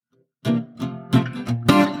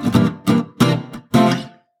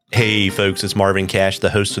Hey folks, it's Marvin Cash,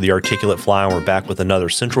 the host of The Articulate Fly, and we're back with another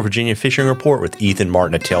Central Virginia fishing report with Ethan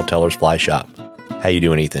Martin at TaleTellers Fly Shop. How you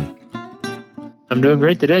doing, Ethan? I'm doing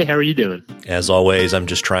great today. How are you doing? As always, I'm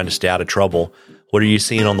just trying to stay out of trouble. What are you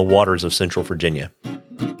seeing on the waters of Central Virginia? It's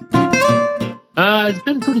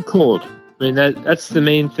been pretty cold. I mean, that's the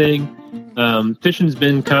main thing. Fishing's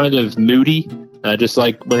been kind of moody, just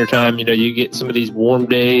like wintertime. You know, you get some of these warm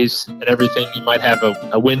days and everything. You might have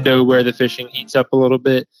a window where the fishing heats up a little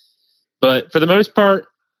bit. But for the most part,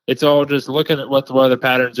 it's all just looking at what the weather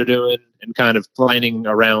patterns are doing and kind of planning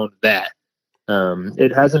around that.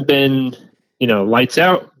 It hasn't been, lights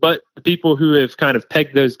out, but the people who have kind of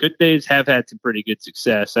pegged those good days have had some pretty good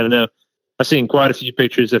success. I know I've seen quite a few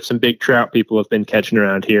pictures of some big trout people have been catching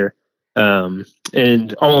around here.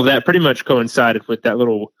 And all of that pretty much coincided with that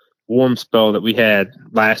little warm spell that we had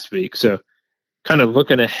last week. So kind of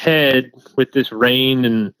looking ahead with this rain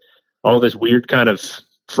and all this weird kind of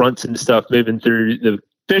fronts and stuff moving through, the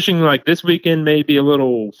fishing like this weekend may be a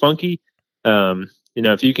little funky.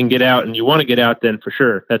 If you can get out and you want to get out, then for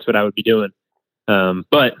sure, that's what I would be doing.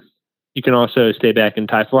 But you can also stay back and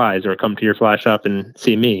tie flies or come to your fly shop and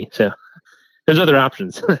see me. So there's other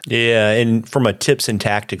options. Yeah. And from a tips and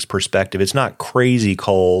tactics perspective, it's not crazy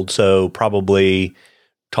cold. So probably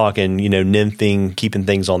talking, nymphing, keeping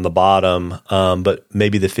things on the bottom. But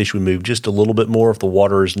maybe the fish would move just a little bit more if the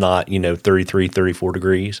water is not, 33, 34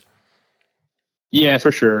 degrees. Yeah, for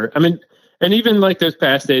sure. I mean, and even like those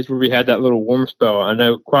past days where we had that little warm spell, I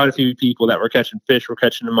know quite a few people that were catching fish were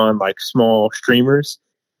catching them on like small streamers.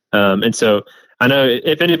 And so I know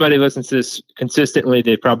if anybody listens to this consistently,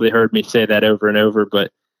 they probably heard me say that over and over,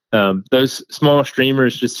 but those small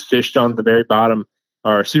streamers just fished on the very bottom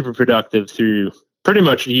are super productive through pretty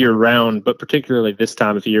much year round, but particularly this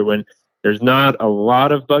time of year when there's not a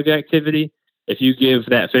lot of bug activity. If you give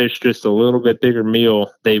that fish just a little bit bigger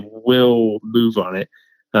meal, they will move on it.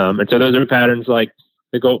 And so those are patterns like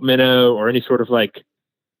the goat minnow or any sort of like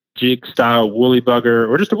jig style woolly bugger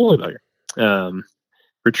or just a woolly bugger.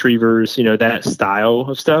 Retrievers, that style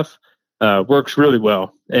of stuff works really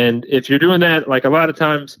well. And if you're doing that, like a lot of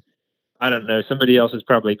times, I don't know, somebody else has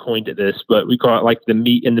probably coined it this, but we call it like the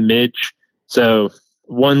meat and the midge. So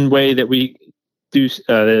one way that we do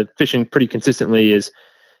the fishing pretty consistently is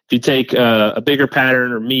if you take a bigger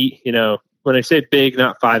pattern or meat, when I say big,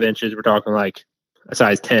 not 5 inches, we're talking like a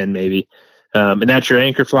size 10 maybe. And that's your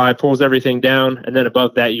anchor fly, pulls everything down. And then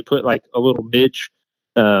above that, you put like a little midge.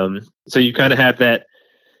 So you kind of have that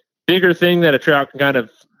bigger thing that a trout can kind of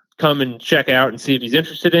come and check out and see if he's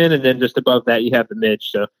interested in. And then just above that, you have the midge.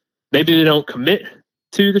 So maybe they don't commit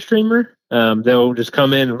to the streamer. They'll just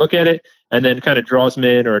come in and look at it and then kind of draws them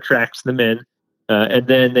in or attracts them in. And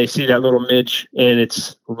then they see that little midge and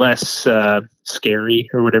it's less scary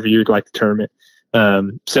or whatever you would like to term it.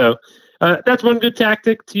 So that's one good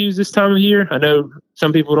tactic to use this time of year. I know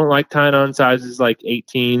some people don't like tying on sizes like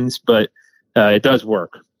 18s, but it does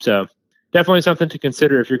work. So definitely something to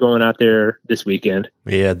consider if you're going out there this weekend.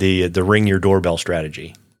 Yeah, the ring your doorbell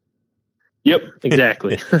strategy. Yep,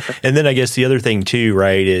 exactly. And then I guess the other thing too,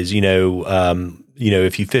 right, is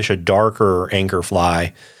if you fish a darker anchor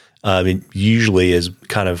fly, it usually is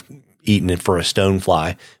kind of eating it for a stone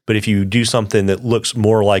fly. But if you do something that looks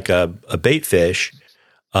more like a bait fish,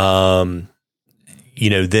 then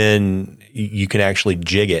you can actually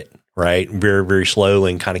jig it, right, very, very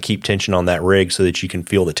slowly and kind of keep tension on that rig so that you can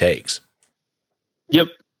feel the takes. Yep.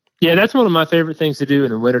 Yeah, that's one of my favorite things to do in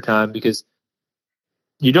the wintertime because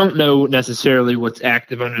you don't know necessarily what's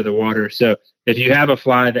active under the water. So if you have a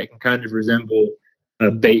fly that can kind of resemble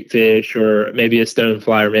a bait fish or maybe a stone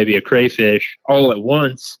fly or maybe a crayfish all at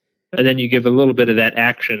once, and then you give a little bit of that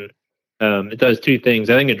action, it does two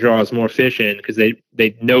things. I think it draws more fish in because they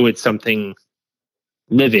know it's something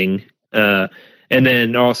living. And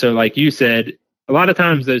then also, like you said, a lot of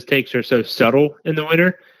times those takes are so subtle in the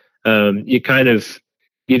winter. It kind of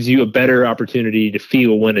gives you a better opportunity to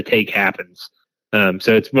feel when a take happens.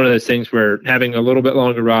 So it's one of those things where having a little bit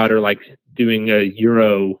longer rod or like doing a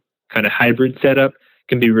Euro kind of hybrid setup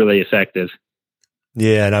can be really effective.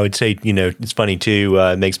 Yeah. And I would say, it's funny too.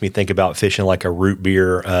 It makes me think about fishing like a root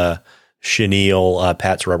beer, chenille,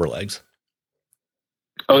 Pat's rubber legs.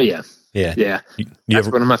 Oh yeah. Yeah. Yeah. That's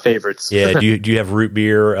one of my favorites. Yeah. Do you have root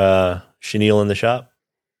beer, chenille in the shop?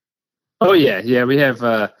 Oh yeah. Yeah. We have,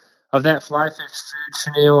 of that fly fish food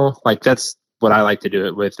chenille, like that's what I like to do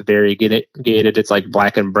it with. Variegated. It's like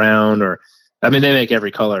black and brown, or I mean, they make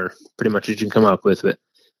every color pretty much you can come up with. But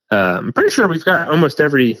I'm pretty sure we've got almost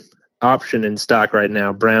every option in stock right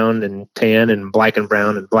now: brown and tan, and black and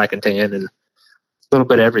brown, and black and tan, and little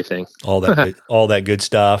bit of everything. All that good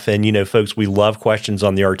stuff. And, you know, folks, we love questions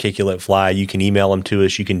on the articulate fly. You can email them to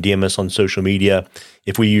us. You can DM us on social media.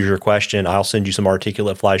 If we use your question, I'll send you some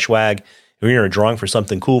articulate fly swag. We're in a drawing for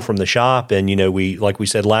something cool from the shop. And, you know, like we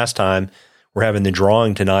said last time, we're having the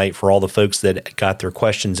drawing tonight for all the folks that got their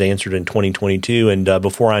questions answered in 2022. And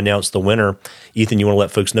before I announce the winner, Ethan, you want to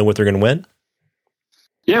let folks know what they're going to win?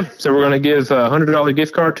 Yeah. So we're going to give a $100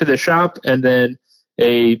 gift card to the shop, and then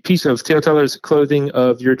a piece of TaleTellers clothing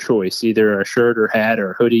of your choice, either a shirt or hat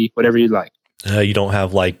or hoodie, whatever you like. You don't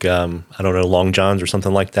have like, I don't know, long johns or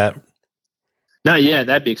something like that? Not yet.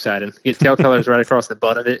 That'd be exciting. Get TaleTellers right across the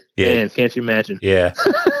butt of it. Yeah. Man, can't you imagine? Yeah.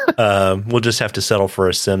 We'll just have to settle for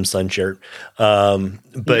a Sim Sun shirt.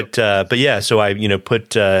 But yeah, so I, you know,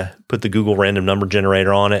 put the Google random number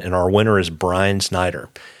generator on it, and our winner is Brian Snyder.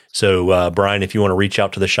 So, Brian, if you want to reach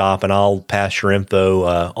out to the shop, and I'll pass your info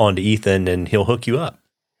on to Ethan, and he'll hook you up.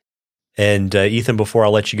 And Ethan, before I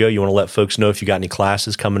let you go, you want to let folks know if you got any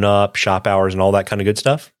classes coming up, shop hours, and all that kind of good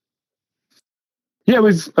stuff? Yeah,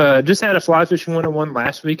 we've just had a fly fishing 101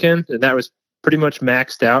 last weekend, and that was pretty much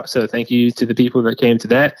maxed out. So thank you to the people that came to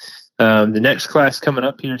that. The next class coming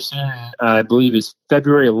up here soon, I believe, is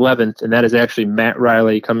February 11th, and that is actually Matt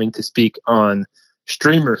Riley coming to speak on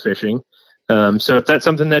streamer fishing. So if that's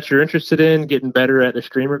something that you're interested in, getting better at the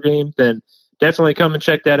streamer game, then definitely come and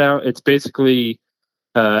check that out. It's basically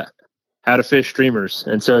how to fish streamers.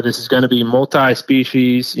 And so this is going to be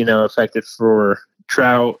multi-species, you know, effective for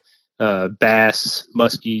trout, bass,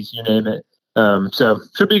 muskies, you name it. So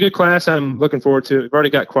should be a good class. I'm looking forward to it. We've already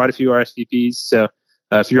got quite a few RSVPs. So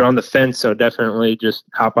if you're on the fence, so definitely just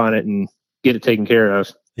hop on it and get it taken care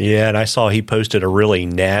of. Yeah, and I saw he posted a really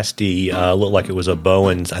nasty, looked like it was a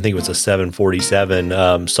Bowen's, I think it was a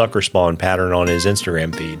 747 sucker spawn pattern on his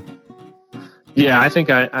Instagram feed. Yeah, I think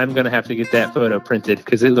I'm going to have to get that photo printed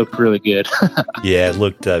because it looked really good. Yeah, it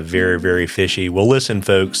looked very, very fishy. Well, listen,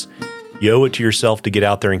 folks, you owe it to yourself to get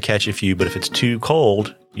out there and catch a few, but if it's too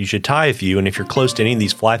cold, you should tie a few. And if you're close to any of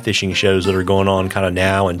these fly fishing shows that are going on kind of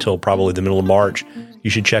now until probably the middle of March, you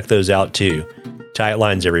should check those out too. Tight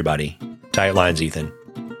lines, everybody. Tight lines, Ethan.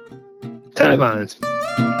 Tight lines.